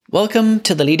Welcome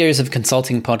to the Leaders of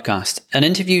Consulting podcast, an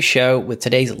interview show with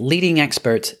today's leading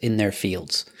experts in their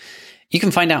fields. You can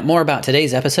find out more about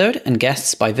today's episode and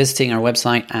guests by visiting our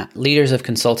website at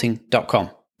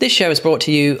leadersofconsulting.com. This show is brought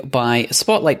to you by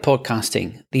Spotlight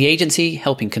Podcasting, the agency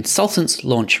helping consultants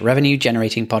launch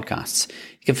revenue-generating podcasts.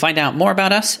 You can find out more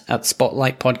about us at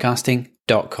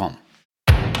spotlightpodcasting.com.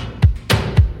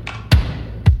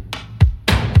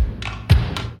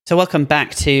 So welcome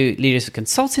back to Leaders of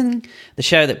Consulting, the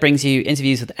show that brings you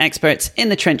interviews with experts in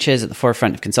the trenches at the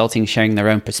forefront of consulting, sharing their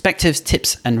own perspectives,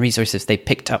 tips, and resources they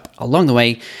picked up along the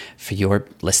way for your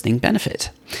listening benefit.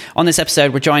 On this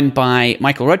episode, we're joined by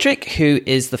Michael Roderick, who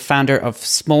is the founder of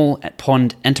Small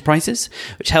Pond Enterprises,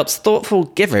 which helps thoughtful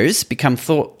givers become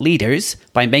thought leaders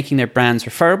by making their brands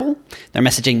referable, their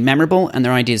messaging memorable, and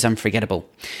their ideas unforgettable.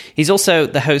 He's also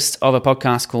the host of a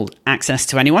podcast called Access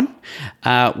to Anyone,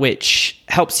 which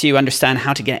helps you understand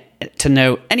how to get to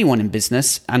know anyone in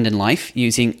business and in life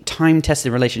using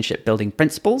time-tested relationship building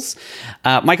principles.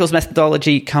 Michael's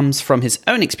methodology comes from his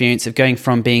own experience of going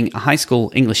from being a high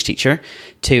school English teacher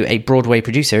to a Broadway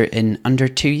producer in under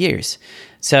 2 years.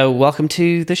 So welcome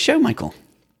to the show, Michael.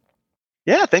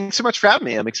 Yeah, thanks so much for having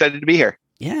me. I'm excited to be here.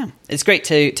 Yeah, it's great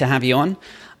to have you on.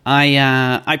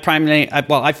 I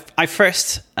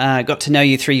first got to know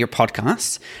you through your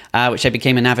podcast, which I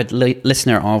became an avid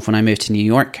listener of when I moved to New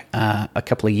York a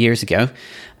couple of years ago.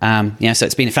 So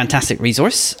it's been a fantastic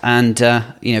resource and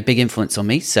big influence on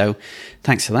me. So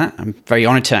thanks for that. I'm very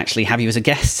honored to actually have you as a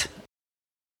guest.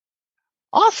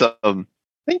 Awesome.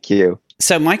 Thank you.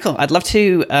 So, Michael, I'd love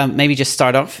to maybe just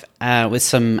start off with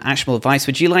some actionable advice.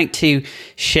 Would you like to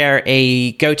share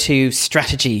a go-to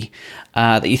strategy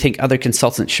that you think other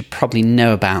consultants should probably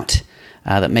know about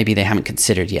that maybe they haven't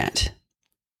considered yet?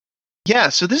 Yeah,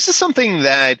 so this is something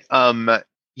that I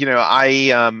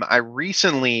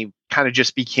recently kind of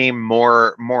just became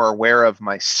more aware of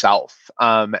myself,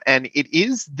 and it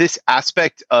is this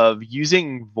aspect of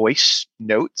using voice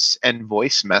notes and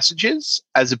voice messages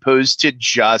as opposed to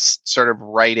just sort of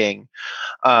writing,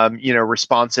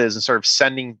 responses and sort of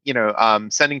sending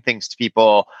things to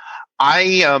people.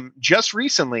 I just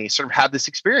recently sort of had this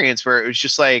experience where it was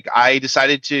just like I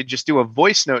decided to just do a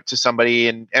voice note to somebody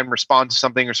and respond to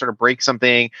something or sort of break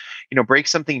something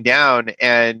down.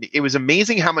 And it was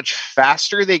amazing how much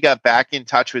faster they got back in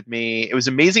touch with me. It was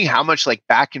amazing how much like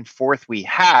back and forth we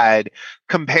had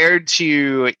compared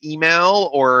to email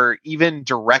or even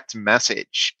direct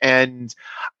message. And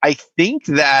I think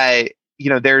that,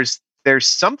 there's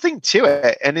something to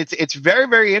it. And it's very,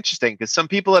 very interesting because some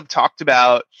people have talked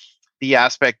about the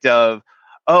aspect of,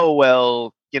 oh,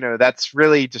 well, that's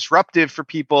really disruptive for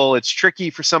people. It's tricky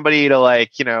for somebody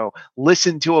to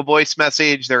listen to a voice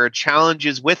message. There are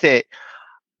challenges with it,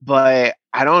 but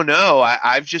I don't know.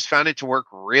 I've just found it to work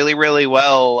really, really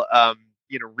well,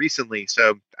 recently.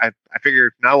 So I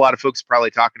figure not a lot of folks are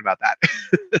probably talking about that.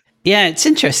 Yeah, it's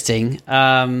interesting.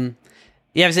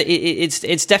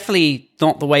 It's definitely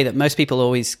not the way that most people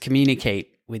always communicate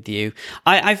with you.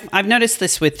 I've noticed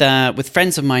this with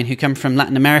friends of mine who come from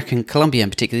Latin America and Colombia in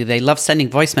particular. They love sending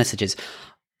voice messages.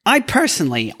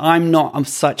 I'm not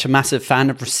such a massive fan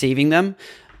of receiving them,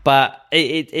 but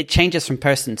it changes from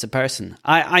person to person.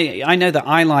 I know that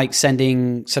I like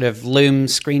sending sort of Loom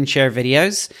screen share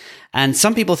videos, and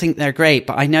some people think they're great,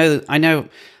 but I know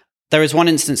there was one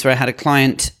instance where I had a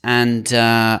client and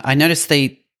I noticed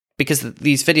because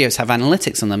these videos have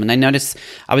analytics on them, and I noticed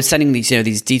I was sending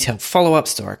these detailed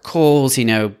follow-ups to our calls,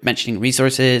 mentioning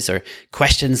resources or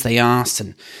questions they asked,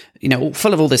 and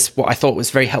full of all this what I thought was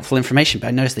very helpful information. But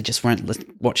I noticed they just weren't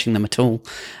watching them at all.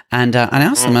 And I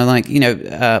asked them, I'm like,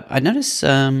 I noticed,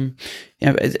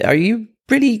 are you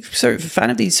really sort of a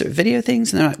fan of these sort of video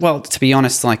things? And they're like, well, to be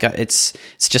honest, it's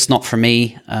just not for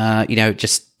me.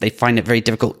 They find it very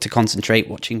difficult to concentrate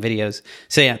watching videos.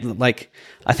 So yeah,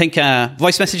 I think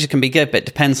voice messages can be good, but it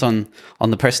depends on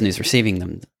the person who's receiving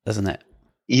them, doesn't it?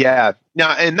 Yeah. No,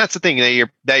 and that's the thing that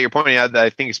you're pointing out that I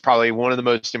think is probably one of the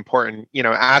most important,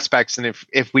 aspects. And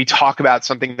if we talk about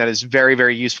something that is very,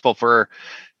 very useful for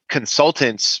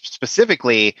consultants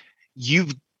specifically,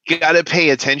 you've got to pay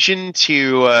attention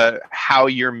to how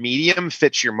your medium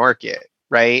fits your market,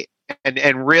 right?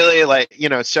 And really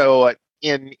so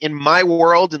in my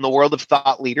world, in the world of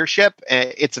thought leadership,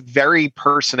 it's very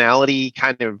personality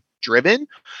kind of driven.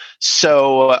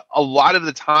 So a lot of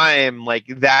the time,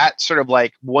 that sort of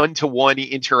one-to-one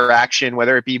interaction,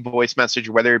 whether it be voice message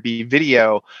or whether it be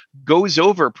video, goes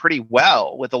over pretty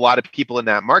well with a lot of people in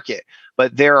that market.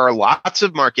 But there are lots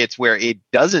of markets where it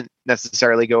doesn't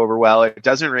necessarily go over well. It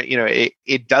doesn't,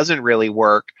 it doesn't really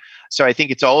work. So I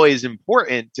think it's always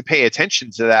important to pay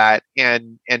attention to that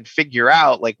and figure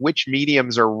out like which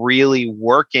mediums are really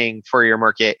working for your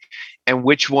market and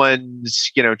which ones,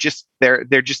 just they're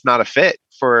just not a fit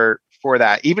for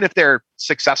that. Even if they're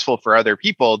successful for other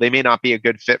people, they may not be a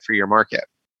good fit for your market.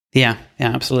 Yeah,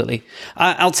 absolutely.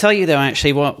 I'll tell you though,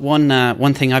 actually,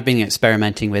 one thing I've been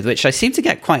experimenting with, which I seem to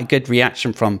get quite a good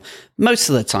reaction from most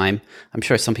of the time. I'm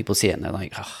sure some people see it and they're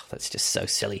like, "Oh, that's just so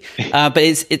silly." But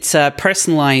it's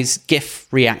personalized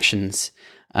GIF reactions.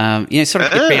 Sort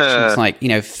of GIF reactions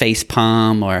like face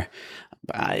palm or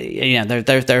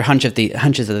there are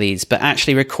hundreds of these, but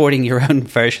actually recording your own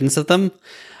versions of them.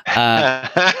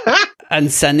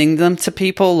 And sending them to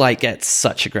people gets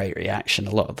such a great reaction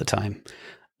a lot of the time.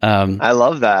 I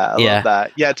love that. I love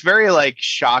that. Yeah, it's very like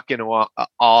shock and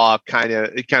awe kind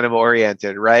of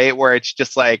oriented, right? Where it's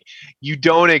just like you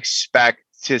don't expect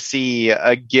to see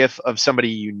a GIF of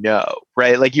somebody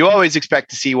right? Like you always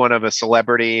expect to see one of a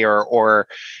celebrity or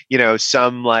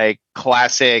some like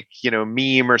classic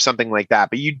meme or something like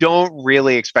that, but you don't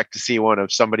really expect to see one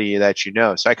of somebody that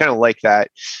So I kind of like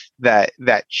that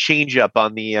change up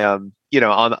on the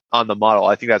on the model.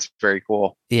 I think that's very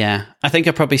cool. Yeah, I think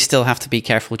I probably still have to be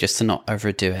careful just to not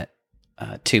overdo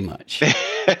it too much.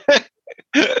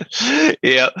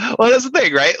 Yeah, well, that's the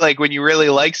thing, right? Like when you really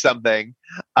like something,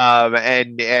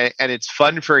 and it's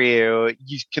fun for you,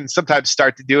 you can sometimes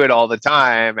start to do it all the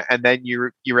time, and then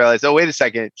you realize, oh, wait a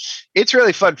second, it's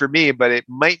really fun for me, but it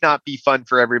might not be fun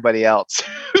for everybody else.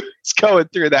 It's going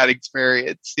through that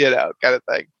experience, kind of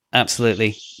thing.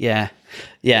 Absolutely, yeah.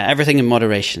 Everything in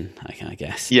moderation, I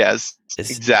guess. Yes,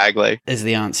 exactly is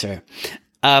the answer.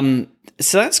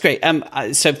 So that's great.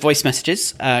 So voice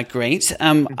messages, great.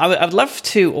 I'd love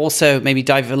to also maybe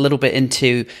dive a little bit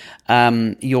into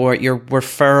your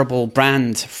referable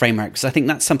brand framework, because I think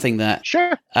that's something that,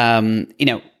 sure.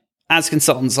 As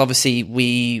consultants, obviously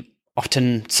we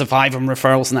often survive on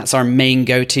referrals, and that's our main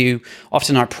go-to,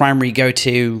 often our primary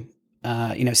go-to,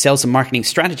 sales and marketing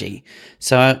strategy.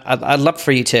 So I'd love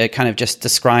for you to kind of just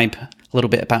describe a little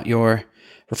bit about your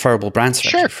referable brand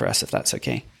strategy for us, if that's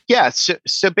okay. Yeah.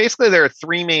 So basically there are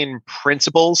three main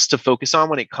principles to focus on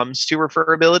when it comes to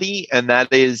referability, and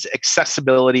that is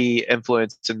accessibility,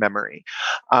 influence, and memory.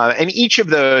 And each of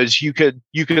those you could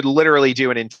literally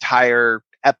do an entire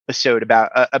episode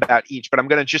about each, but I'm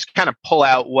going to just kind of pull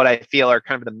out what I feel are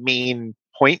kind of the main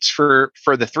points for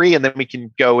the three, and then we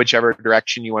can go whichever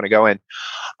direction you want to go in.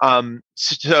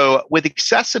 So with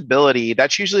accessibility,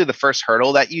 that's usually the first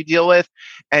hurdle that you deal with.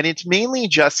 And it's mainly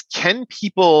just, can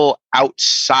people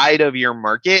outside of your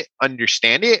market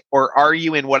understand it? Or are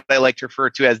you in what I like to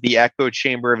refer to as the echo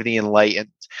chamber of the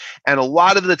enlightened? And a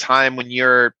lot of the time when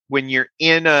you're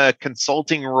in a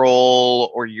consulting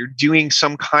role or you're doing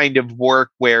some kind of work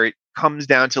where it comes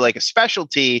down to like a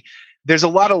specialty, there's a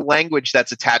lot of language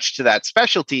that's attached to that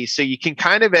specialty. So you can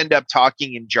kind of end up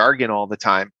talking in jargon all the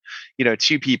time,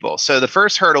 to people. So the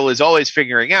first hurdle is always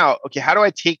figuring out, okay, how do I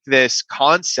take this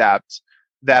concept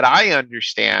that I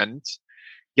understand,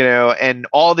 and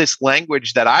all this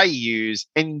language that I use,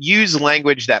 and use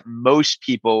language that most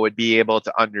people would be able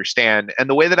to understand. And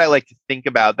the way that I like to think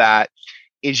about that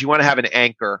is you want to have an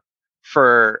anchor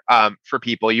for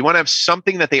people. You want to have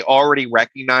something that they already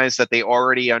recognize, that they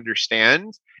already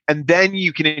understand. And then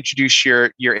you can introduce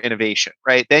your innovation,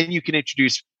 right? Then you can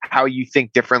introduce how you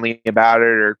think differently about it,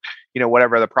 or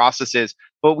whatever the process is.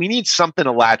 But we need something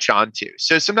to latch onto.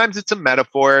 So sometimes it's a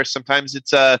metaphor, sometimes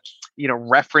it's a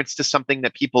reference to something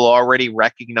that people already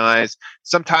recognize.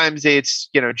 Sometimes it's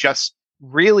just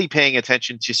really paying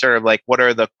attention to sort of like what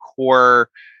are the core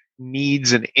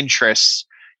needs and interests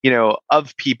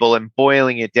of people, and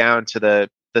boiling it down to the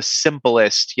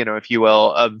simplest, if you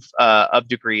will, of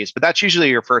degrees. But that's usually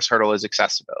your first hurdle, is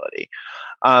accessibility.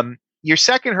 Your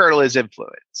second hurdle is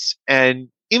influence. And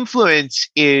influence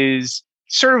is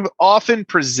sort of often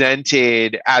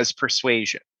presented as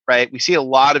persuasion, right? We see a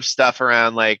lot of stuff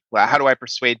around like, well, how do I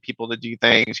persuade people to do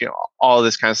things, all of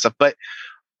this kind of stuff. But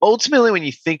ultimately, when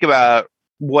you think about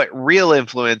what real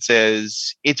influence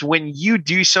is, it's when you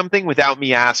do something without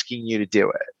me asking you to do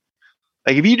it.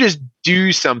 Like if you just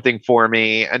do something for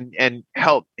me and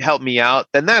help me out,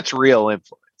 then that's real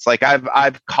influence. Like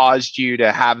I've caused you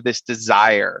to have this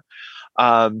desire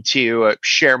to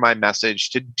share my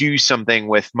message, to do something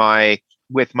with my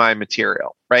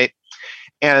material, right?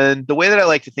 And the way that I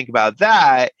like to think about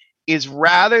that is,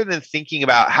 rather than thinking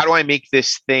about how do I make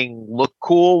this thing look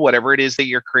cool, whatever it is that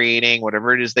you're creating,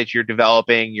 whatever it is that you're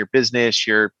developing, your business,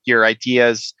 your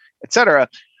ideas, etc.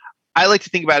 I like to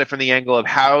think about it from the angle of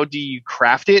how do you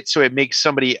craft it so it makes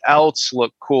somebody else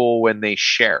look cool when they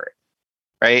share it,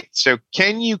 right? So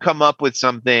can you come up with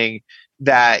something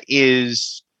that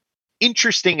is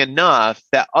interesting enough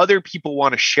that other people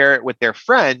want to share it with their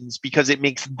friends because it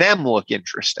makes them look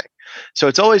interesting? So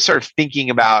it's always sort of thinking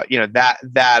about,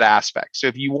 that aspect. So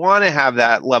if you want to have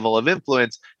that level of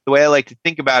influence, the way I like to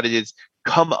think about it is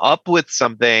come up with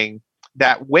something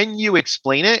that when you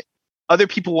explain it, other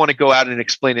people want to go out and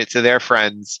explain it to their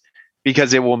friends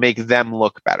because it will make them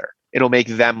look better. It'll make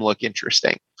them look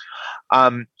interesting.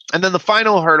 And then the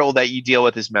final hurdle that you deal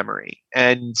with is memory.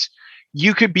 And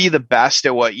you could be the best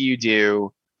at what you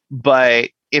do, but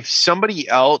if somebody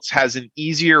else has an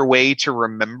easier way to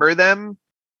remember them,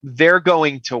 they're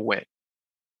going to win.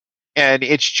 And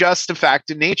it's just a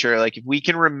fact of nature. Like if we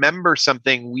can remember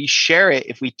something, we share it.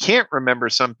 If we can't remember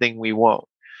something, we won't.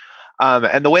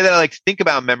 And the way that I like to think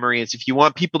about memory is if you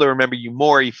want people to remember you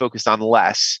more, you focus on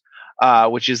less,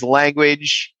 which is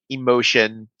language,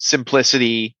 emotion,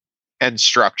 simplicity, and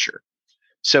structure.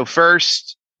 So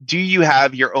first, do you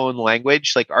have your own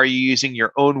language? Like, are you using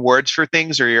your own words for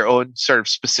things or your own sort of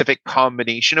specific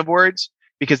combination of words?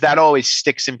 Because that always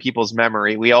sticks in people's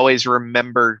memory. We always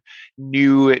remember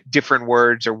new, different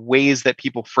words or ways that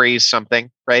people phrase something,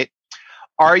 right?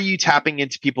 Are you tapping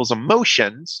into people's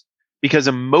emotions? Because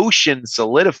emotion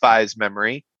solidifies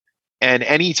memory. And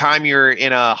anytime you're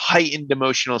in a heightened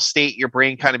emotional state, your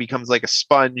brain kind of becomes like a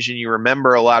sponge and you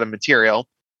remember a lot of material.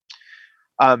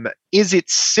 Is it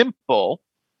simple?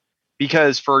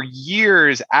 Because for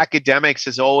years, academics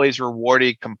has always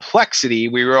rewarded complexity.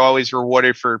 We were always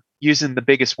rewarded for using the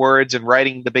biggest words and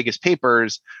writing the biggest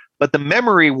papers, but the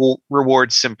memory will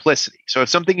reward simplicity. So if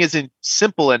something isn't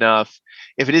simple enough,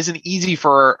 if it isn't easy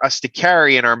for us to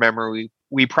carry in our memory,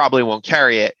 we probably won't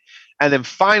carry it. And then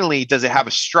finally, does it have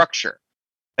a structure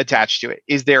attached to it?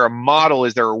 Is there a model?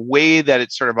 Is there a way that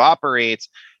it sort of operates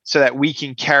so that we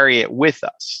can carry it with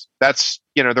us? That's,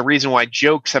 the reason why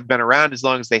jokes have been around as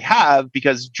long as they have,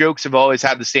 because jokes have always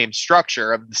had the same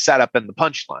structure of the setup and the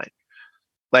punchline.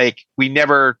 Like we're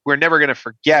never going to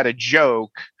forget a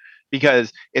joke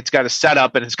because it's got a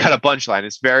setup and it's got a punchline.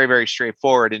 It's very, very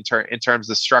straightforward in terms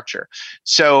of structure.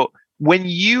 So when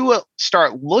you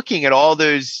start looking at all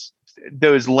those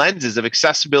lenses of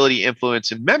accessibility,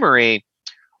 influence, and memory,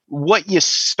 what you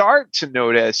start to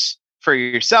notice for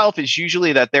yourself is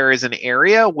usually that there is an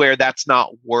area where that's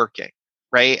not working,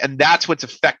 right? And that's what's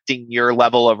affecting your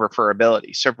level of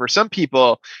referability. So for some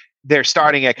people, they're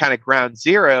starting at kind of ground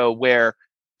zero where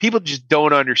people just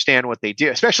don't understand what they do,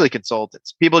 especially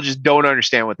consultants. People just don't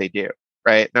understand what they do,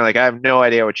 right? They're like, I have no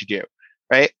idea what you do,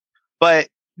 right? But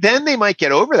then they might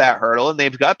get over that hurdle and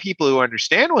they've got people who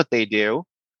understand what they do,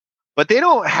 but they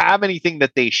don't have anything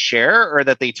that they share or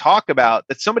that they talk about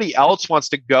that somebody else wants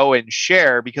to go and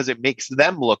share because it makes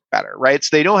them look better, right?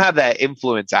 So they don't have that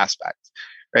influence aspect,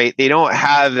 right? They don't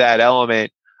have that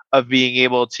element of being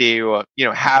able to,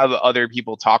 have other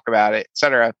people talk about it, et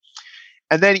cetera.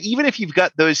 And then even if you've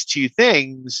got those two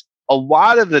things, a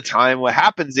lot of the time what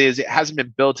happens is it hasn't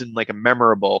been built in like a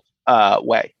memorable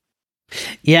way.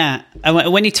 Yeah.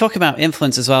 And when you talk about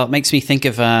influence as well, it makes me think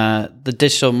of the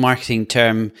digital marketing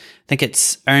term. I think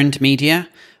it's earned media,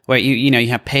 where you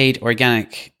have paid,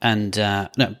 organic, and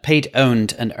paid,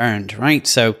 owned, and earned, right?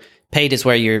 So paid is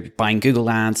where you're buying Google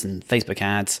ads and Facebook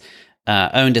ads.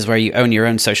 Owned is where you own your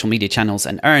own social media channels,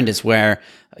 and earned is where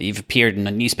you've appeared in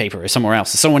a newspaper or somewhere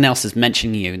else. So someone else is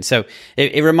mentioning you. And so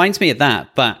it reminds me of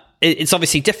that, but it's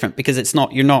obviously different because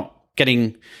you're not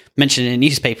getting mentioned in a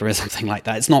newspaper or something like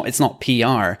that. It's not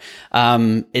PR.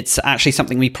 It's actually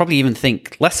something we probably even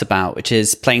think less about, which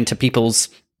is playing to people's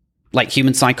like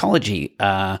human psychology,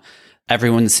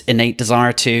 everyone's innate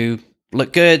desire to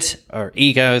look good or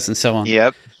egos and so on.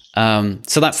 Yep.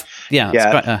 So that's it's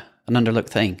quite an underlooked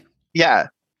thing. Yeah.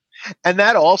 And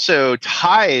that also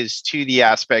ties to the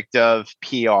aspect of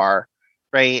PR,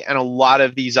 right? And a lot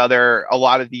of these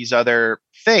other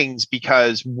things,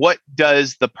 because what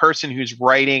does the person who's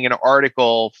writing an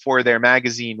article for their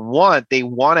magazine want? They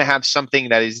want to have something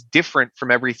that is different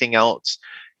from everything else,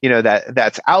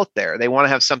 that's out there. They want to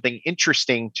have something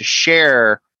interesting to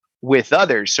share with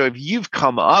others. So if you've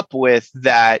come up with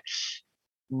that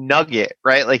nugget,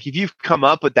 right? Like if you've come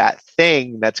up with that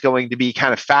thing that's going to be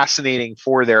kind of fascinating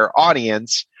for their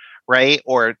audience, right?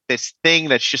 Or this thing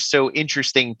that's just so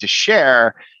interesting to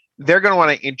share, they're going to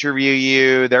want to interview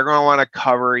you. They're going to want to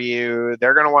cover you.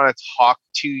 They're going to want to talk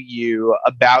to you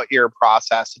about your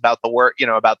process, about the work,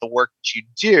 about the work that you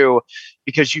do,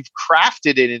 because you've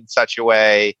crafted it in such a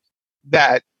way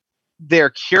that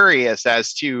they're curious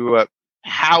as to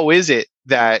how is it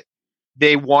that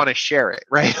they want to share it,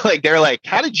 right? Like they're like,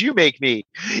 how did you make me,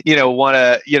 want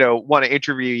to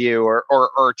interview you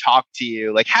or talk to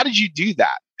you? Like, how did you do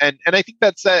that? And I think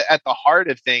that's at the heart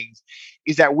of things,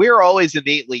 is that we're always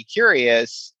innately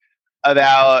curious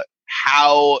about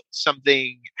how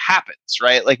something happens,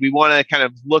 right? Like we want to kind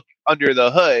of look under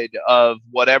the hood of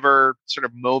whatever sort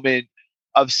of moment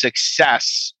of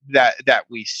success that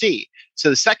we see. So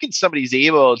the second somebody's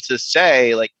able to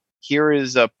say, like, here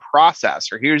is a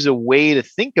process or here's a way to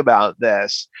think about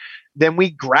this, then we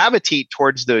gravitate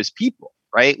towards those people,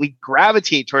 right? We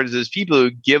gravitate towards those people who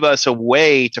give us a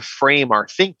way to frame our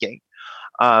thinking.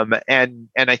 And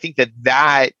I think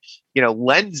that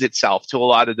lends itself to a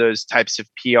lot of those types of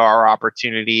PR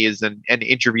opportunities and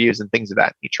interviews and things of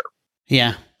that nature.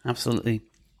 Yeah, absolutely.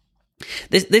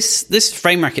 This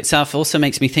framework itself also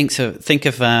makes me think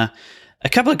of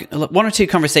one or two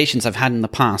conversations I've had in the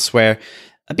past where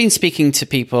I've been speaking to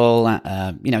people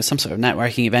at some sort of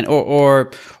networking event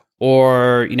or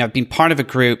I've been part of a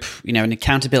group, an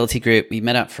accountability group. We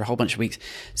met up for a whole bunch of weeks.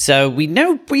 So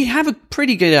we have a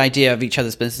pretty good idea of each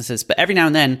other's businesses, but every now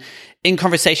and then in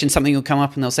conversation, something will come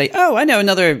up and they'll say, oh, I know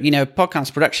another,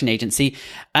 podcast production agency.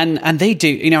 And they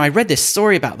do, I read this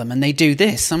story about them and they do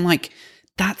this. I'm like,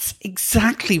 that's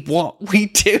exactly what we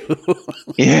do.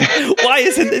 Yeah. Why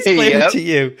isn't this clear to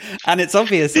you? And it's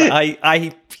obvious that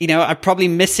I'm probably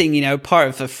missing, part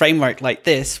of a framework like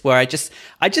this where I just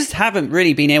haven't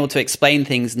really been able to explain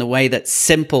things in a way that's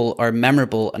simple or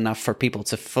memorable enough for people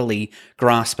to fully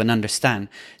grasp and understand.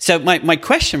 So my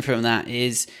question from that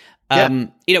is,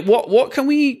 what can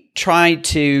we try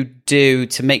to do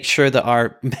to make sure that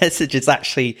our message is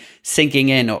actually sinking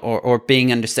in or being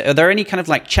understood? Are there any kind of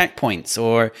like checkpoints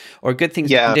or good things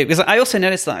we can do? Because I also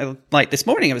noticed that like this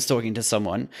morning I was talking to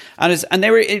someone and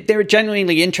they were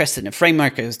genuinely interested in a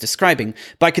framework I was describing,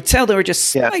 but I could tell there were just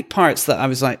slight parts that I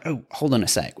was like, oh, hold on a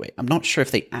sec, wait, I'm not sure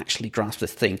if they actually grasp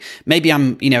this thing. Maybe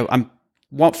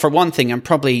for one thing, I'm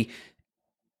probably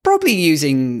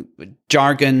using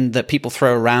jargon that people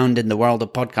throw around in the world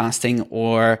of podcasting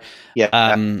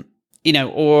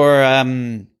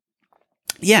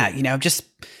just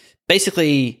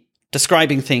basically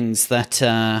describing things that,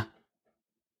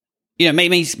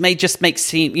 may just make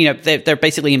seem, they're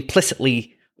basically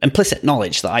implicit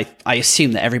knowledge that I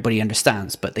assume that everybody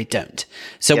understands, but they don't.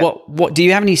 So what do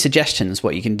you have any suggestions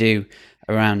what you can do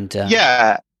around?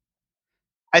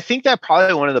 I think that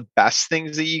probably one of the best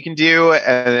things that you can do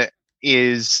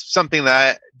is something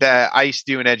that I used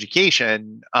to do in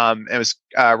education. It was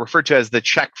referred to as the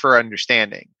check for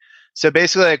understanding. So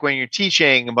basically, like when you're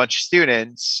teaching a bunch of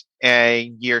students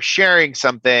and you're sharing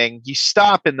something, you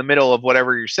stop in the middle of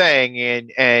whatever you're saying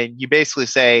and you basically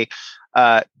say,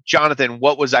 Jonathan,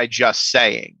 what was I just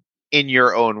saying in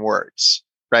your own words?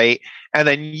 Right. And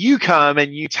then you come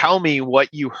and you tell me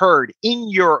what you heard in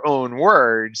your own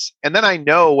words. And then I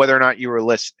know whether or not you were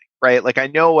listening, right? Like I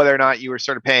know whether or not you were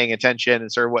sort of paying attention and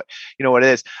sort of what it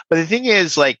is. But the thing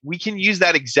is, like, we can use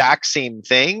that exact same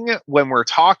thing when we're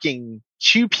talking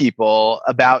to people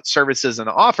about services and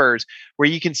offers, where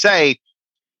you can say,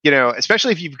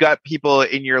 especially if you've got people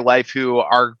in your life who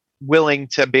are willing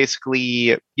to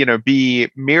basically, be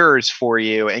mirrors for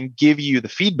you and give you the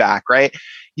feedback, right?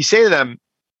 You say to them,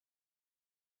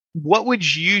 what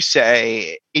would you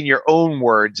say in your own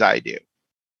words I do?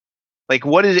 Like,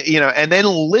 what is it, and then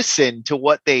listen to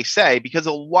what they say, because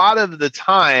a lot of the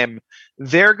time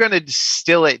they're going to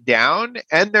distill it down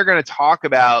and they're going to talk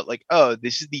about like, oh,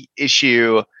 this is the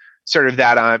issue sort of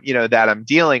that I'm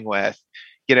dealing with.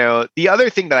 The other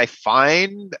thing that I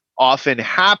find often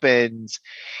happens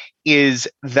is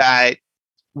that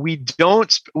we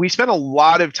spend a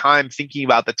lot of time thinking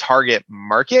about the target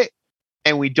market,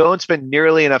 and we don't spend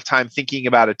nearly enough time thinking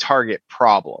about a target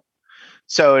problem.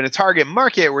 So in a target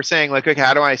market, we're saying like, okay,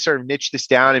 how do I sort of niche this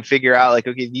down and figure out like,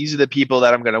 okay, these are the people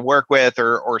that I'm going to work with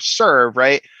or serve,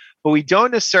 right? But we don't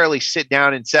necessarily sit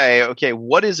down and say, okay,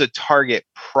 what is a target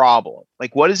problem?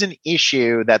 Like, what is an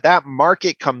issue that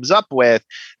market comes up with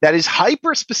that is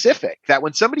hyper specific, that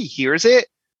when somebody hears it,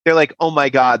 they're like, oh my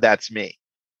God, that's me.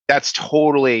 That's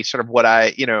totally sort of what I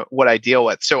deal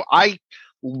with. So I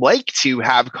like to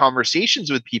have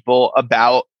conversations with people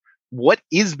about what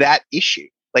is that issue?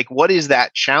 Like, what is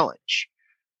that challenge?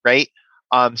 Right.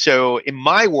 So in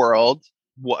my world,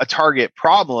 a target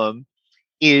problem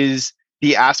is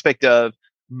the aspect of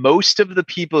most of the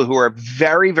people who are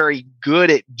very, very good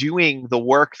at doing the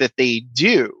work that they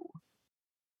do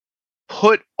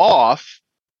put off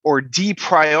or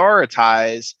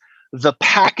deprioritize the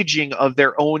packaging of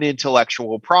their own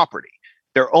intellectual property.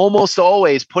 They're almost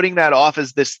always putting that off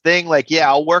as this thing like, yeah,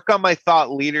 I'll work on my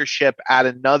thought leadership at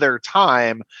another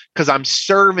time because I'm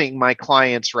serving my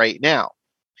clients right now.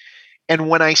 And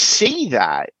when I say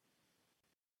that,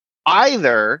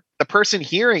 either the person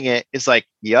hearing it is like,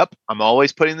 yep, I'm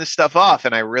always putting this stuff off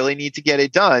and I really need to get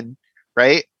it done,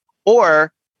 right?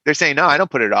 Or they're saying, no, I don't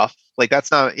put it off. Like,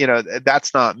 that's not,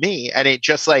 that's not me. And it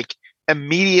just like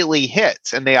immediately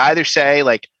hits. And they either say,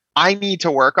 like, I need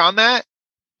to work on that,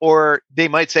 or they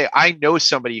might say, I know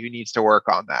somebody who needs to work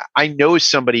on that. I know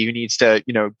somebody who needs to,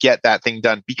 get that thing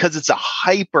done, because it's a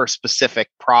hyper specific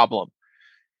problem.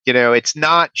 It's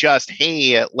not just,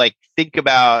 hey, like, think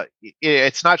about,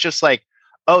 it's not just like,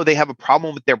 oh, they have a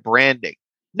problem with their branding.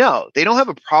 No, they don't have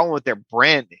a problem with their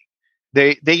branding.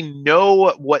 They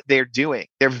know what they're doing.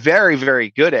 They're very, very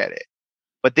good at it,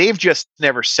 but they've just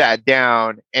never sat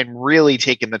down and really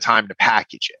taken the time to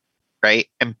package it, right?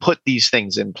 And put these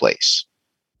things in place.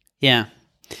 Yeah.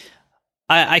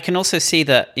 I can also see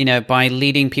that, by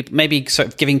leading people, maybe sort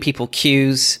of giving people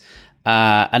cues,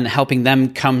 and helping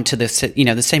them come to the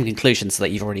same conclusions that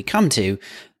you've already come to,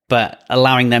 but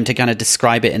allowing them to kind of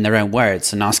describe it in their own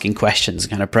words and asking questions,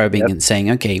 kind of probing and saying,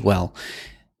 okay, well,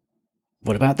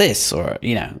 what about this? Or,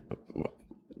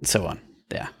 so on.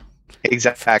 Yeah.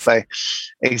 Exactly.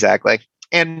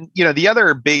 And, the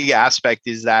other big aspect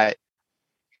is that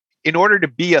in order to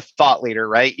be a thought leader,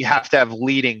 right, you have to have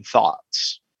leading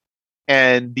thoughts.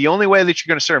 And the only way that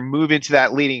you're going to sort of move into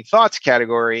that leading thoughts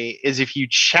category is if you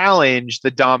challenge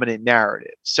the dominant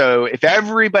narrative. So if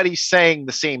everybody's saying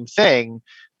the same thing,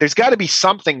 there's got to be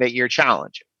something that you're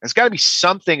challenging. There's got to be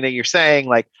something that you're saying,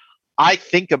 like, I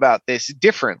think about this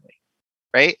differently,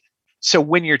 right? So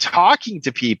when you're talking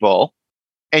to people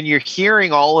and you're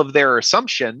hearing all of their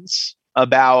assumptions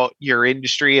about your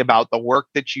industry, about the work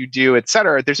that you do, et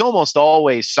cetera, there's almost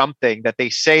always something that they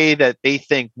say that they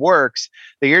think works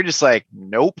that you're just like,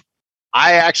 nope,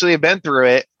 I actually have been through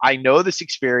it. I know this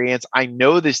experience. I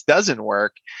know this doesn't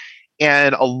work.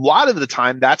 And a lot of the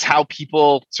time, that's how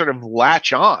people sort of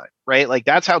latch on, right? Like,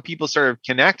 that's how people sort of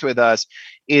connect with us,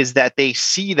 is that they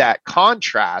see that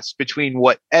contrast between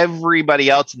what everybody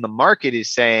else in the market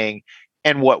is saying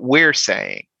and what we're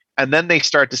saying. And then they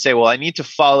start to say, well, I need to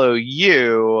follow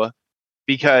you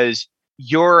because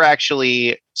you're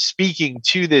actually speaking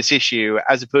to this issue,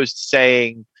 as opposed to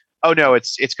saying, oh no,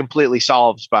 it's completely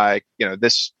solved by,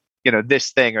 this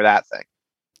thing or that thing.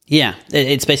 Yeah.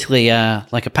 It's basically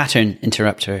like a pattern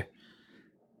interrupter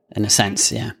in a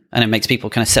sense. Yeah. And it makes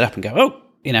people kind of sit up and go, oh,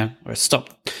 or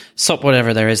stop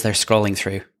whatever there is they're scrolling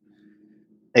through.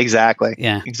 Exactly.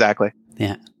 Yeah. Exactly.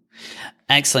 Yeah.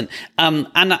 Excellent. And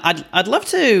I'd love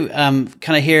to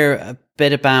kind of hear a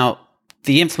bit about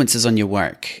the influences on your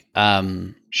work.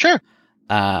 Sure.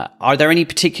 Are there any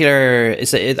particular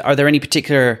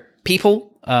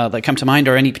people that come to mind,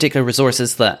 or any particular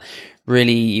resources that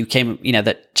really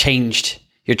that changed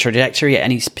your trajectory at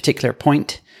any particular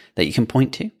point that you can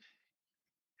point to?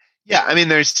 Yeah, I mean,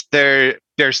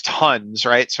 there's tons,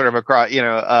 right? Sort of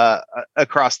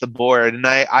across the board. And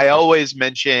I always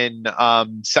mention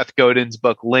Seth Godin's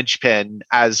book Linchpin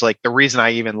as like the reason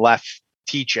I even left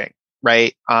teaching,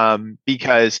 right?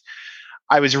 Because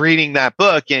I was reading that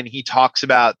book and he talks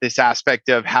about this aspect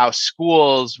of how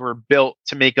schools were built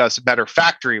to make us better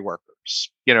factory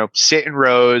workers, sit in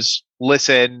rows,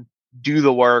 listen, do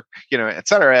the work, et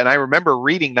cetera. And I remember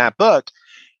reading that book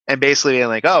and basically being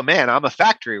like, oh man, I'm a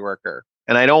factory worker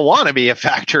and I don't want to be a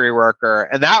factory worker.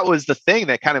 And that was the thing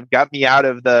that kind of got me out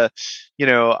of the,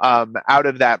 out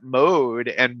of that mode,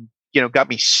 and, got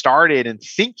me started in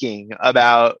thinking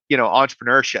about,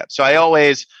 entrepreneurship. So I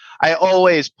always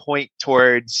point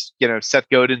towards, Seth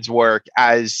Godin's work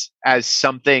as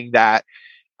something that,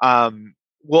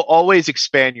 will always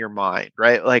expand your mind,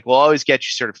 right? Like, will always get you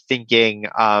sort of thinking,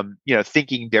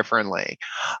 thinking differently.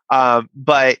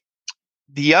 But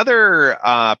the other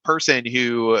person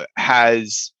who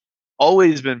has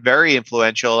always been very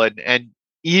influential and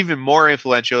even more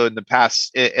influential in the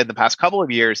past couple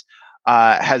of years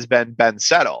has been Ben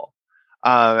Settle.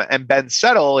 And Ben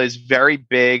Settle is very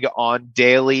big on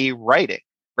daily writing,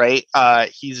 right?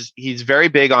 He's very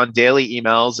big on daily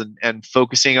emails and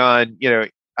focusing on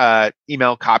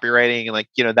email copywriting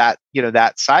and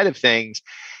that side of things.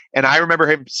 And I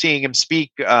remember seeing him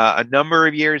speak a number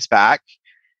of years back,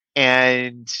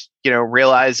 and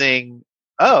realizing,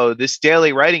 oh, this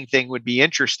daily writing thing would be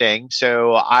interesting.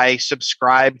 So I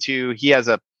subscribe to, he has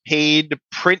a paid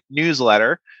print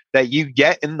newsletter that you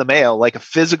get in the mail, like a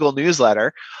physical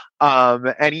newsletter.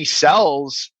 And he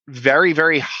sells very,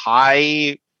 very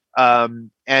high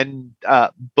end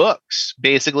books.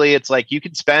 Basically, it's like you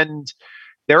can spend,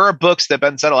 there are books that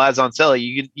Ben Settle has on sale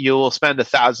you will spend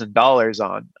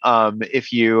 $1,000 on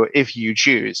if you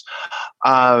choose.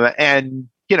 And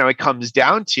it comes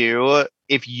down to,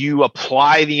 if you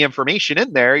apply the information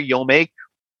in there, you'll make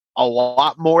a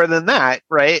lot more than that,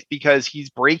 right? Because he's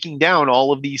breaking down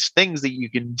all of these things that you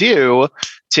can do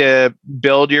to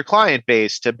build your client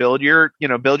base, to build your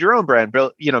own brand,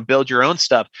 build your own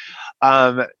stuff.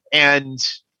 And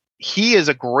he is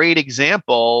a great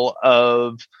example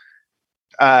of,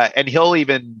 and he'll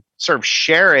even sort of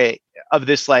share it, of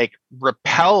this like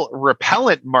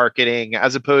repellent marketing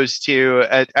as opposed to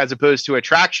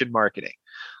attraction marketing.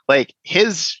 Like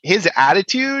his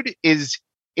attitude is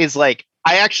like,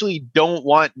 I actually don't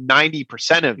want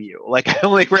 90% of you. Like, I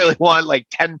only really want like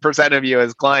 10% of you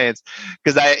as clients,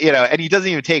 because and he doesn't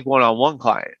even take one-on-one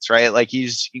clients, right? Like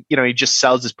he just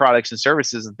sells his products and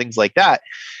services and things like that.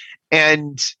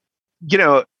 And,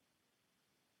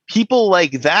 people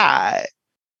like that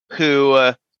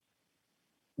who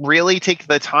really take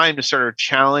the time to sort of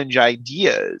challenge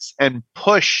ideas and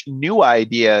push new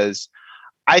ideas,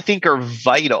 I think are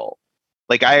vital.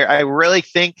 Like, I really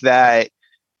think that,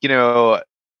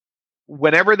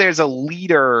 whenever there's a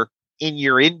leader in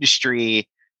your industry,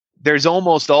 there's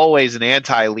almost always an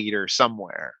anti-leader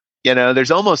somewhere.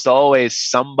 There's almost always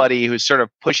somebody who's sort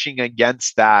of pushing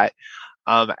against that.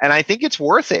 And I think it's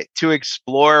worth it to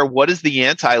explore, what does the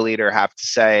anti-leader have to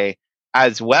say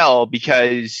as well,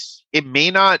 because it may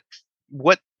not,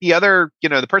 what the other,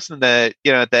 the person that,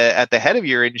 at the head of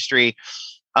your industry,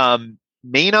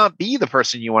 may not be the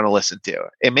person you want to listen to.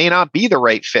 It may not be the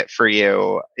right fit for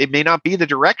you. It may not be the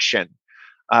direction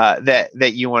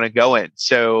that you want to go in.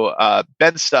 So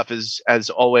Ben's stuff is, as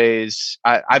always,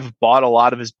 I've bought a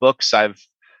lot of his books. I've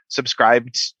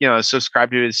subscribed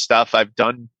to his stuff. I've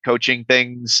done coaching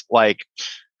things. Like,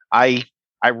 I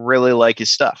really like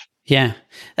his stuff. Yeah.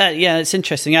 Yeah, it's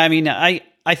interesting. I mean,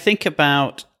 I think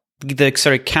about the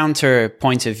sort of counter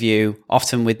point of view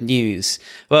often with news.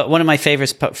 Well, one of my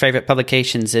favorite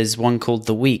publications is one called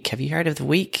The Week. Have you heard of The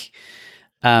Week?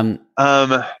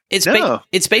 It's no.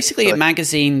 It's basically a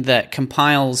magazine that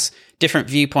compiles different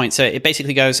viewpoints. So it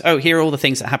basically goes, oh, here are all the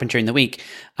things that happened during the week.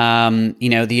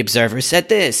 The Observer said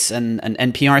this, and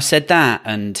NPR said that,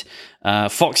 and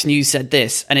Fox News said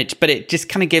this, but it just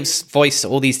kind of gives voice to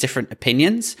all these different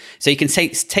opinions. So you can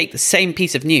take the same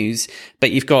piece of news, but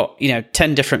you've got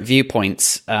 10 different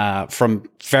viewpoints from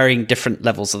varying different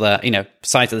levels of the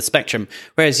sides of the spectrum.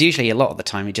 Whereas usually a lot of the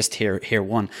time you just hear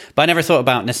one. But I never thought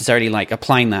about necessarily like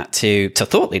applying that to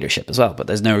thought leadership as well. But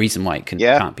there's no reason why it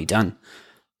can't be done.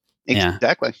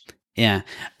 Exactly. Yeah.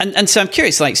 And so I'm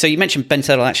curious, like, so you mentioned Ben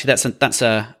Settle. Actually, that's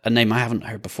a name I haven't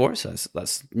heard before. So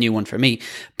that's a new one for me.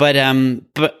 But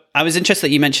I was interested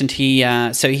that you mentioned he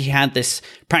had this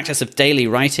practice of daily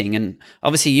writing, and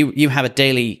obviously you have a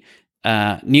daily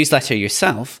newsletter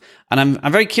yourself. And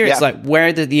I'm very curious, like,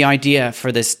 where did the idea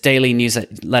for this daily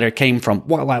newsletter came from?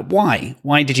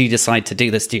 Why did you decide to do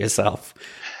this to yourself?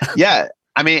 Yeah.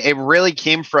 I mean, it really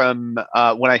came from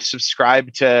when I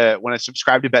subscribed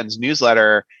to Ben's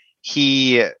newsletter.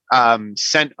 He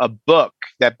sent a book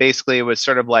that basically was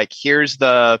sort of like, here are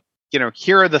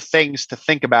the things to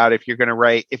think about if you're going to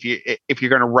write, if you're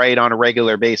going to write on a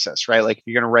regular basis, right? Like, if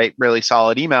you're going to write really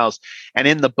solid emails. And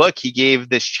in the book, he gave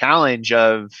this challenge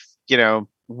of,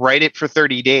 write it for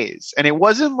 30 days. And it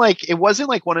wasn't like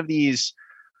one of these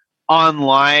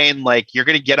online, like, you're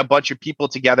going to get a bunch of people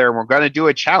together and we're going to do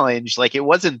a challenge. Like, it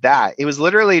wasn't that. It was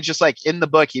literally just like, in the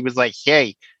book, he was like,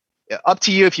 hey, up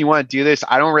to you if you want to do this.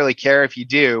 I don't really care if you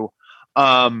do.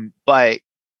 But I'm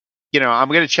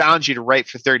going to challenge you to write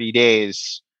for 30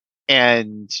 days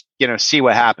and, see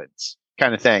what happens,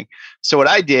 kind of thing. So what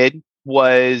I did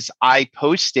was I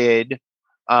posted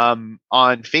on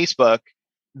Facebook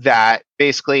that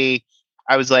basically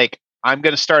I was like, I'm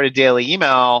going to start a daily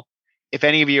email. If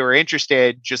any of you are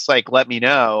interested, just like, let me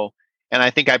know. And I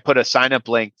think I put a sign up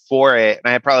link for it. And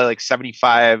I had probably like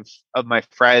 75 of my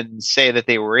friends say that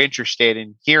they were interested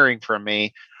in hearing from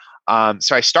me.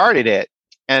 So I started it,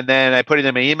 and then I put it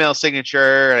in my email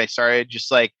signature, and I started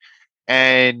just like,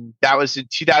 and that was in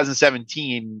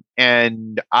 2017.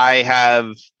 And I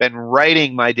have been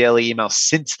writing my daily email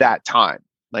since that time.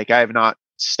 Like, I have not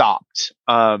stopped.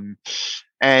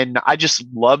 And I just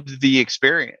loved the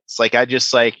experience. Like, I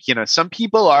just like, some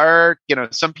people are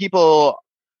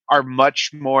much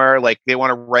more like, they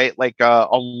want to write like a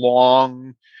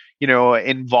long,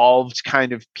 involved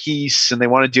kind of piece, and they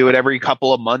want to do it every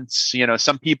couple of months.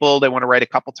 Some people, they want to write a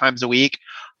couple times a week.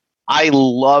 I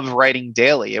love writing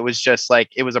daily. It was just like,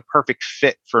 it was a perfect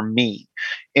fit for me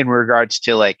in regards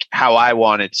to like how I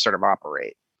wanted to sort of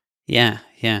operate. Yeah.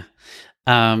 Yeah.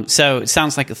 So it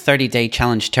sounds like a 30-day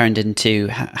challenge turned into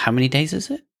how many days is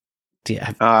it?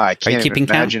 I Are you can't even keeping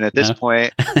count? imagine at this No.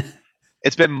 point.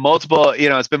 It's been multiple,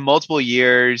 it's been multiple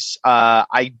years. I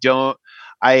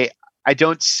I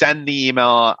don't send the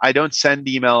email. I don't send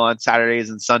email on Saturdays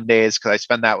and Sundays because I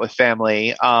spend that with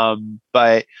family.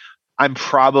 But I'm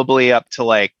probably up to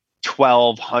like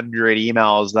 1,200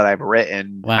 emails that I've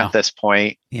written at Wow. this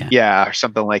point. Yeah. Yeah, or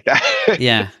something like that.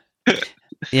 Yeah.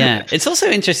 Yeah. It's also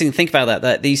interesting to think about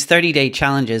that these 30-day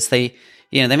challenges, they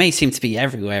may seem to be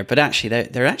everywhere, but actually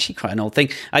they're actually quite an old thing.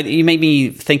 You made me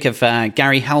think of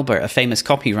Gary Halbert, a famous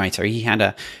copywriter. He had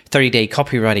a 30-day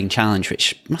copywriting challenge,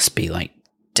 which must be like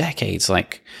decades,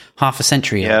 like half a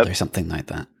century old or something like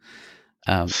that.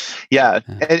 Yeah.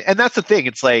 And that's the thing.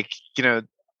 It's like,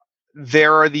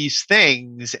 there are these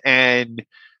things and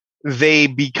they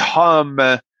get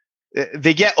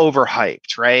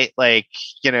overhyped, right? Like,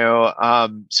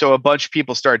 so a bunch of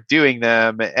people start doing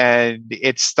them and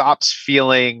it stops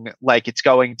feeling like it's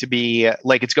going to be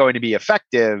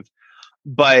effective.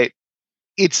 But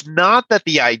it's not that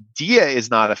the idea is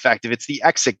not effective, it's the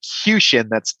execution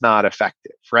that's not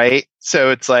effective, right?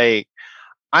 So it's like,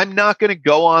 I'm not going to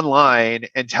go online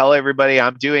and tell everybody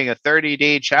I'm doing a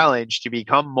 30-day challenge to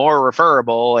become more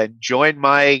referable and join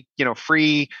my,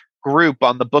 free group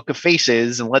on the Book of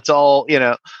Faces and let's all,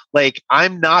 like,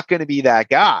 I'm not going to be that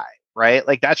guy, right?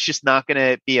 Like, that's just not going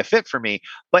to be a fit for me.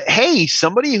 But hey,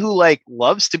 somebody who like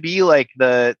loves to be like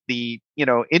the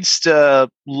Insta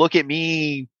look at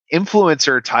me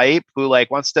influencer type who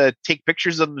like wants to take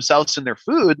pictures of themselves and their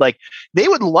food, like they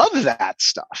would love that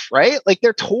stuff, right? Like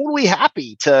they're totally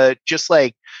happy to just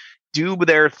like do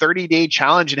their 30-day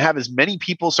challenge and have as many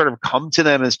people sort of come to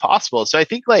them as possible. So I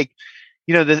think like,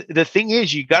 the thing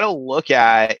is you got to look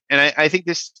at, and I think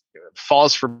this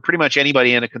falls for pretty much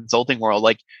anybody in a consulting world,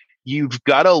 like you've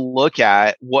got to look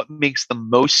at what makes the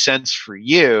most sense for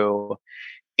you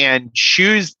and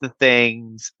choose the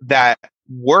things that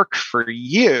work for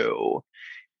you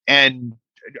and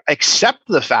accept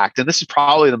the fact, and this is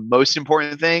probably the most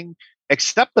important thing,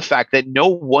 accept the fact that no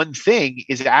one thing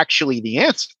is actually the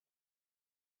answer.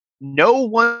 No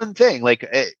one thing. Like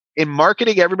in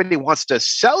marketing, everybody wants to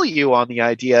sell you on the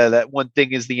idea that one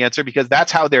thing is the answer because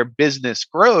that's how their business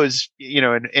grows,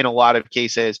 in a lot of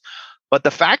cases. But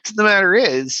the fact of the matter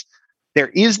is, there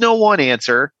is no one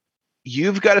answer.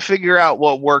 You've got to figure out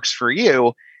what works for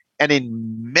you. And in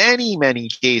many, many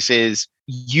cases,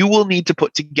 you will need to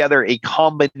put together a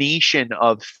combination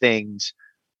of things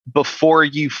before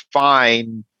you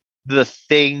find the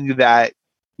thing that,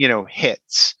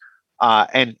 hits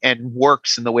and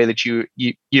works in the way that you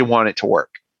want it to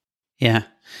work. Yeah.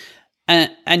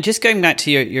 And just going back to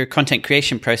your content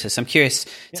creation process, I'm curious.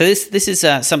 Yeah. So this is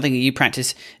something that you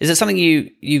practice. Is it something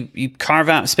you carve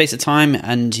out a space of time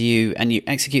and you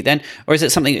execute then, or is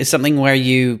it something where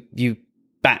you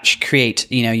batch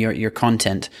create your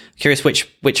content? I'm curious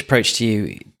which approach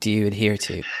do you adhere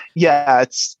to? Yeah,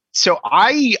 so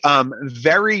I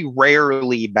very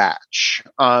rarely batch.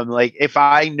 Like if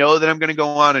I know that I'm going to go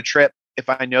on a trip, if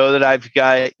I know that I've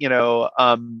got,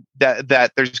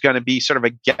 that there's going to be sort of a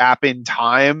gap in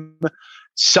time,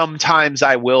 sometimes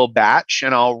I will batch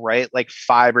and I'll write like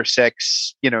 5 or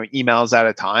 6, emails at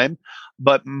a time.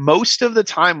 But most of the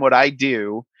time what I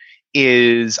do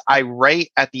is I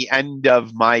write at the end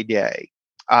of my day.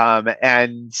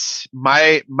 And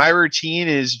my routine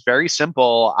is very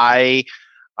simple. At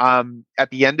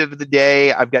the end of the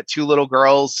day, I've got 2 little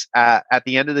girls. At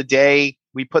the end of the day,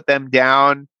 we put them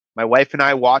down. My wife and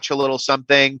I watch a little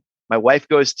something. My wife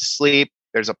goes to sleep.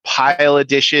 There's a pile of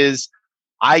dishes.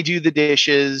 I do the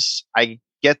dishes. I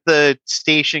get the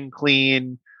station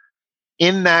clean.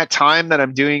 In that time that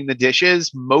I'm doing the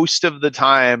dishes, most of the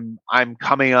time I'm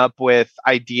coming up with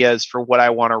ideas for what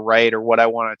I want to write or what I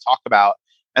want to talk about.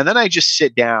 And then I just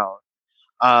sit down,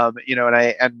 and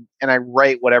I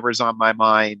write whatever's on my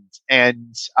mind.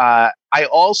 And I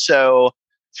also,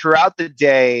 throughout the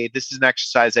day, this is an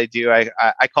exercise I do.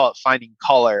 I call it finding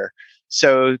color.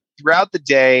 So throughout the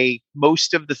day,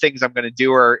 most of the things I'm going to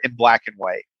do are in black and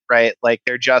white, right? Like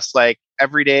they're just like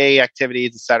everyday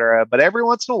activities, etc. But every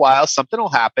once in a while, something will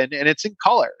happen and it's in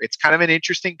color. It's kind of an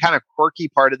interesting, kind of quirky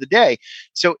part of the day.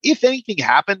 So if anything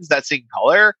happens that's in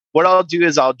color, what I'll do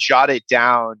is I'll jot it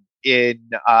down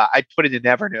I put it in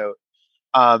Evernote.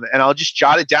 And I'll just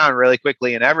jot it down really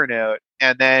quickly in Evernote.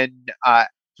 And then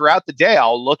throughout the day,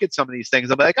 I'll look at some of these things.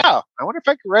 I'll be like, oh, I wonder if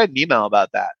I could write an email about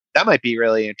that. That might be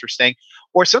really interesting.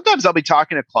 Or sometimes I'll be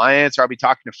talking to clients or I'll be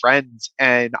talking to friends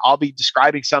and I'll be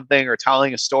describing something or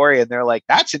telling a story and they're like,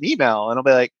 that's an email. And I'll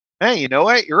be like, hey, you know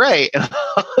what? You're right. And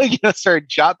start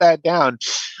jot that down,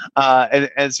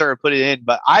 and sort of put it in.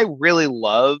 But I really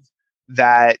love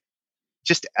that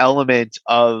just element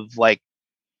of like,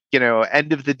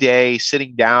 end of the day,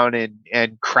 sitting down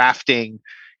and crafting,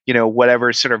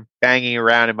 whatever's sort of banging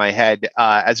around in my head,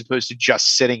 as opposed to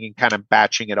just sitting and kind of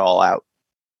batching it all out.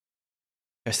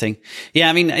 Interesting. Yeah,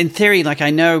 I mean, in theory, like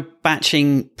I know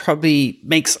batching probably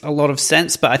makes a lot of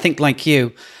sense, but I think like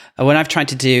you, when I've tried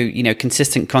to do,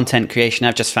 consistent content creation,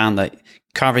 I've just found that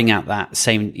carving out that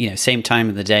same time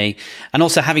of the day, and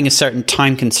also having a certain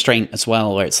time constraint as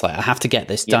well, where it's like, I have to get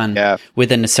this done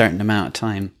within a certain amount of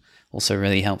time, also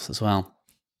really helps as well.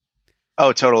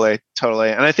 Oh, totally.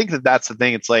 Totally. And I think that that's the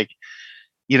thing. It's like,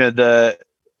 the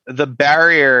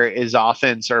barrier is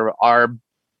often sort of our,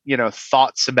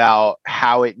 thoughts about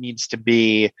how it needs to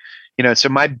be. So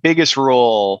my biggest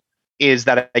rule is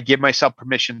that I give myself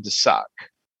permission to suck.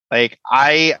 Like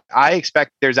I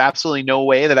expect there's absolutely no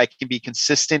way that I can be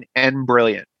consistent and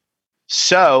brilliant.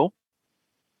 So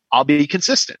I'll be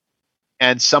consistent.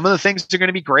 And some of the things are going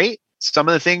to be great. Some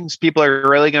of the things people are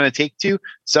really going to take to.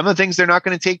 Some of the things they're not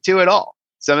going to take to at all.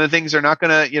 Some of the things are not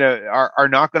going to, are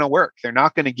not going to work. They're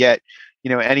not going to get,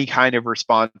 any kind of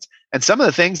response. And some of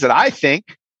the things that I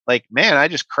think, like, man, I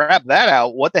just crapped that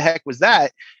out. What the heck was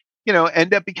that?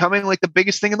 End up becoming like the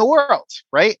biggest thing in the world,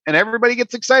 right? And everybody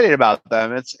gets excited about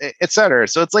them. It's et cetera.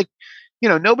 So it's like,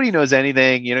 nobody knows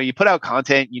anything. You put out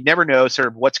content, you never know sort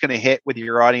of what's going to hit with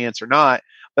your audience or not.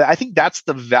 But I think that's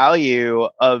the value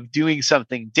of doing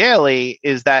something daily,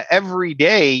 is that every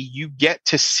day you get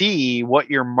to see what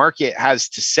your market has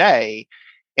to say,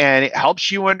 and it helps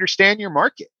you understand your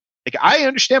market. Like I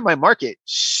understand my market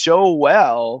so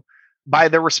well by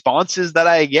the responses that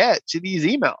I get to these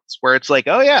emails, where it's like,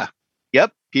 oh yeah,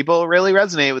 yep, people really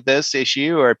resonate with this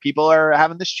issue, or people are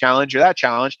having this challenge or that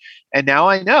challenge. And now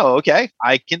I know, okay,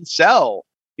 I can sell,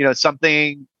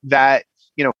 something that,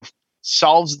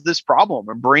 solves this problem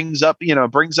and brings up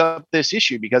this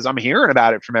issue because I'm hearing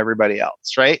about it from everybody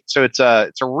else. Right. So it's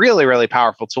a really, really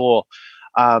powerful tool,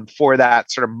 for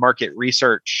that sort of market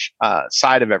research,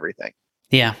 side of everything.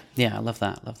 Yeah. I love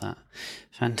that.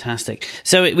 Fantastic.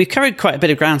 So we've covered quite a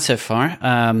bit of ground so far,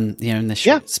 in this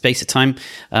short space of time.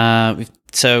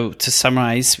 So to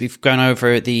summarize, we've gone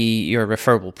over your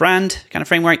referable brand kind of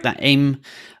framework, that aim,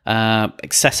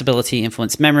 accessibility,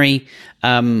 influence, memory.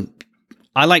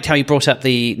 I liked how you brought up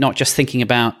the not just thinking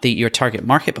about your target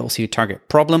market, but also your target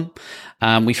problem.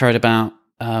 We've heard about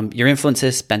your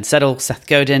influences, Ben Settle, Seth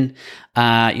Godin,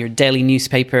 your daily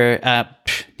newsletter,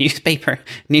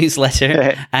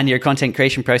 and your content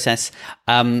creation process.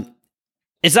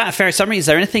 Is that a fair summary? Is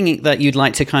there anything that you'd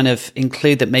like to kind of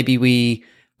include that maybe we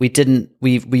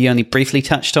only briefly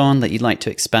touched on that you'd like to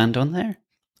expand on there?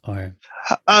 Or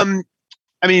I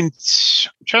mean, I'm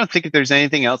trying to think if there's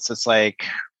anything else that's like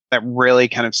that really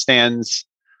kind of stands,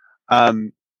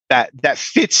 that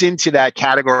fits into that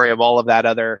category of all of that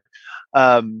other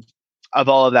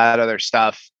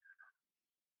stuff.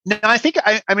 No, I think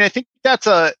I think that's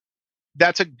a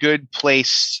good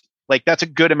place. Like that's a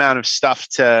good amount of stuff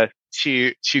to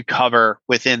cover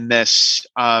within this.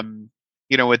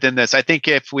 Within this, I think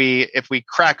if we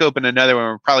crack open another one,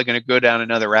 we're probably going to go down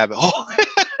another rabbit hole.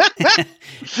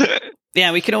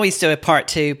 Yeah, we can always do a part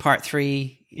 2, part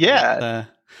 3. Yeah.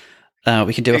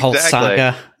 We can do a whole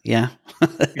saga,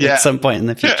 at some point in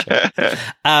the future.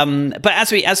 But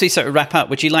as we sort of wrap up,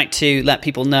 would you like to let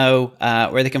people know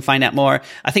where they can find out more?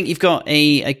 I think you've got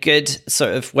a good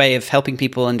sort of way of helping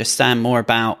people understand more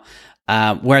about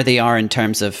where they are in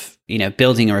terms of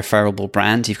building a referable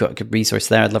brand. You've got a good resource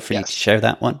there. I'd love for you to share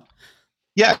that one.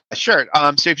 Yeah, sure.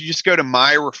 So if you just go to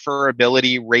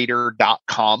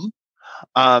myreferabilityrater.com,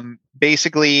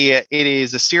 basically it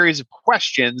is a series of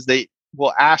questions that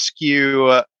will ask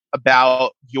you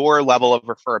about your level of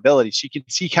referability. So you can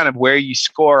see kind of where you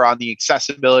score on the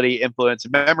accessibility, influence,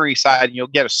 and memory side, and you'll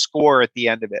get a score at the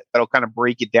end of it that'll kind of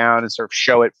break it down and sort of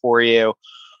show it for you.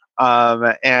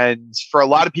 And for a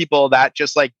lot of people, that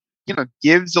just like,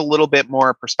 gives a little bit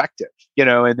more perspective,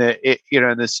 in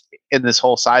this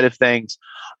whole side of things.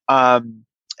 And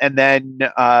then,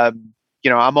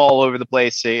 I'm all over the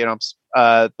place. The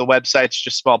website's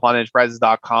just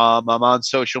smallpontenterprises.com. I'm on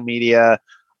social media.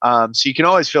 So you can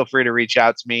always feel free to reach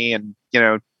out to me and,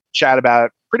 chat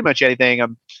about pretty much anything.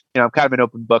 I'm kind of an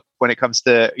open book when it comes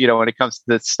to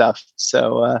this stuff.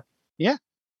 So, yeah.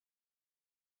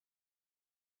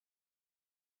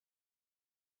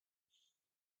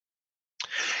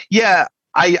 Yeah,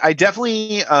 I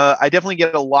definitely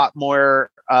get a lot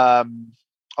more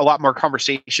a lot more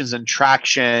conversations and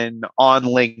traction on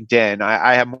LinkedIn.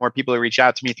 I have more people who reach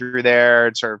out to me through there.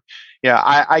 And sort of,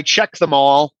 I check them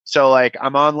all. So like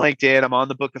I'm on LinkedIn, I'm on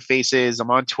the Book of Faces,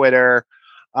 I'm on Twitter.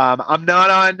 I'm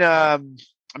not on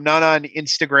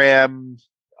Instagram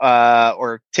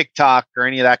or TikTok or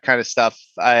any of that kind of stuff.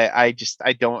 I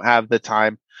don't have the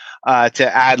time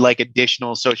to add like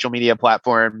additional social media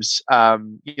platforms,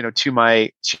 to my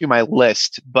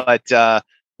list. But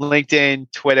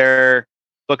LinkedIn, Twitter,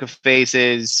 Book of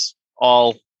Faces,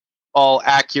 all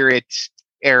accurate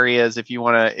areas. If you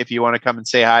want to come and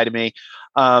say hi to me.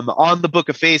 On the Book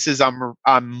of Faces, I'm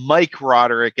Mike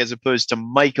Roderick as opposed to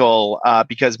Michael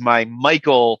because my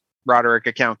Michael Roderick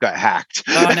account got hacked.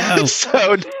 Oh no!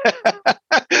 so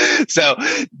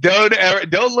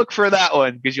don't look for that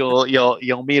one because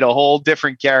you'll meet a whole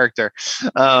different character.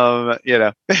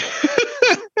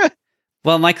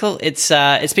 Well, Michael, it's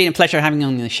been a pleasure having you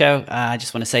on the show. I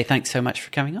just want to say thanks so much for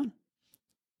coming on.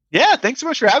 Yeah, thanks so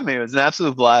much for having me. It was an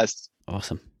absolute blast.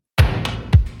 Awesome.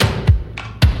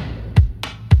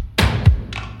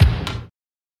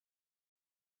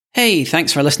 Hey,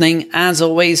 thanks for listening. As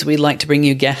always, we'd like to bring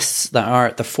you guests that are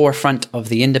at the forefront of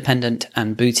the independent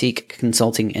and boutique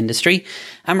consulting industry.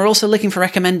 And we're also looking for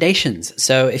recommendations.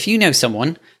 So if you know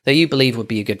someone that you believe would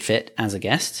be a good fit as a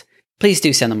guest, please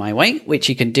do send them my way, which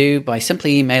you can do by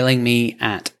simply emailing me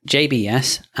at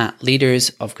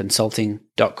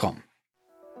jbs@leadersofconsulting.com.